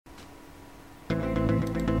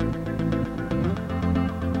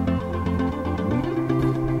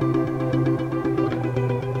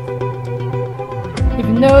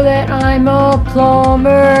know that I'm a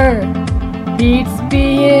plumber, beats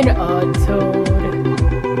being a toad.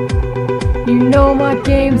 You know my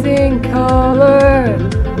game's in color,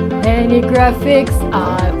 any graphics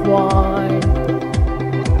I want.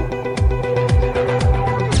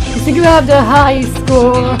 You think you have the highest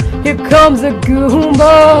score, here comes a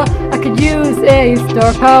goomba, I could use a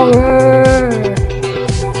star power.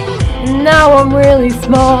 Now I'm really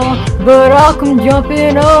small, but I'll come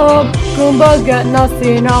jumping up. Goomba's got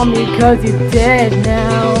nothing on me cause you're dead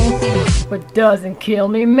now. What doesn't kill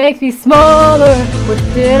me makes me smaller. Wish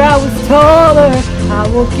that I was taller. I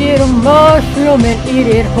will get a mushroom and eat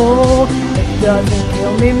it whole. What doesn't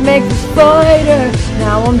kill me makes me spider.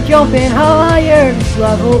 Now I'm jumping higher. This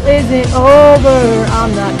level isn't over,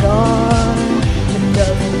 I'm not done. What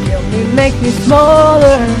doesn't kill me makes me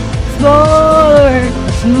smaller, smaller.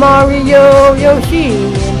 It's Mario, Yoshi,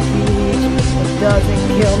 and Peach. What doesn't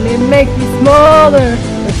kill me makes me smaller.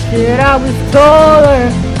 Wish that I was taller.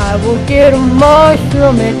 I will get a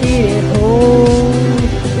mushroom and eat it whole.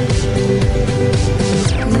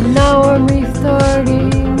 Now I'm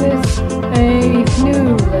restarting this a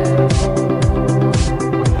new level.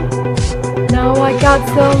 Now I got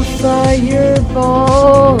some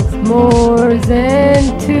fireballs, more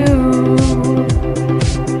than 2.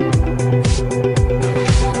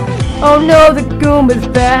 Oh no, the goomba's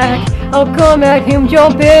back. I'll come at him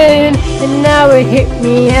jumping, and now it hit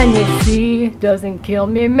me, and you see, doesn't kill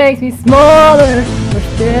me, makes me smaller. Wish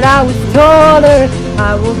that I was taller.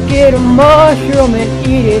 I will get a mushroom and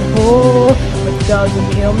eat it whole. What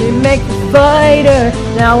doesn't kill me makes me spider.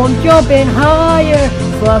 Now I'm jumping higher.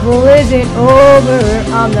 This level isn't over,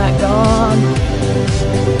 I'm not gone.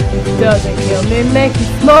 What doesn't kill me makes me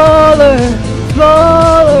smaller,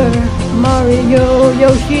 smaller. Mario,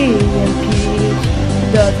 Yoshi, and Peach.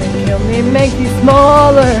 Doesn't kill me, makes me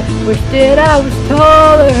smaller. Wish that I was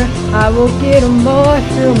taller. I will get a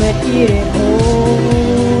mushroom and eat it whole.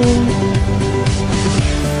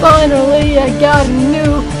 Finally I got a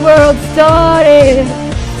new world started.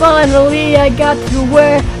 Finally I got to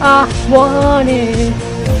where I wanted.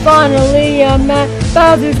 Finally I'm at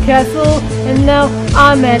Bowser's castle, and now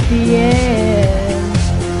I'm at the end.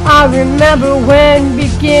 I remember when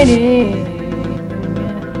beginning.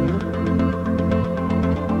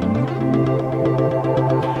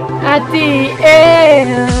 At the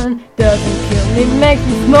end, doesn't kill me, makes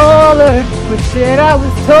me smaller. Wish that I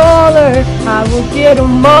was taller. I will get a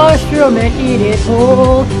mushroom and eat it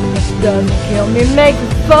whole. Doesn't kill me, makes me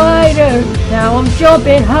spider. Now I'm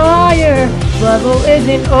jumping higher. Level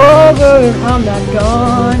isn't over, I'm not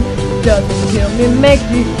gone. Doesn't kill me, makes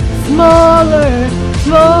me smaller,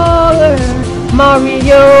 smaller.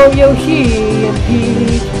 Mario, Yoshi, and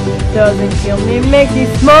Peach. Doesn't kill me, makes me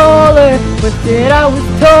smaller. Wish that I was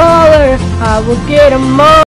taller. I will get a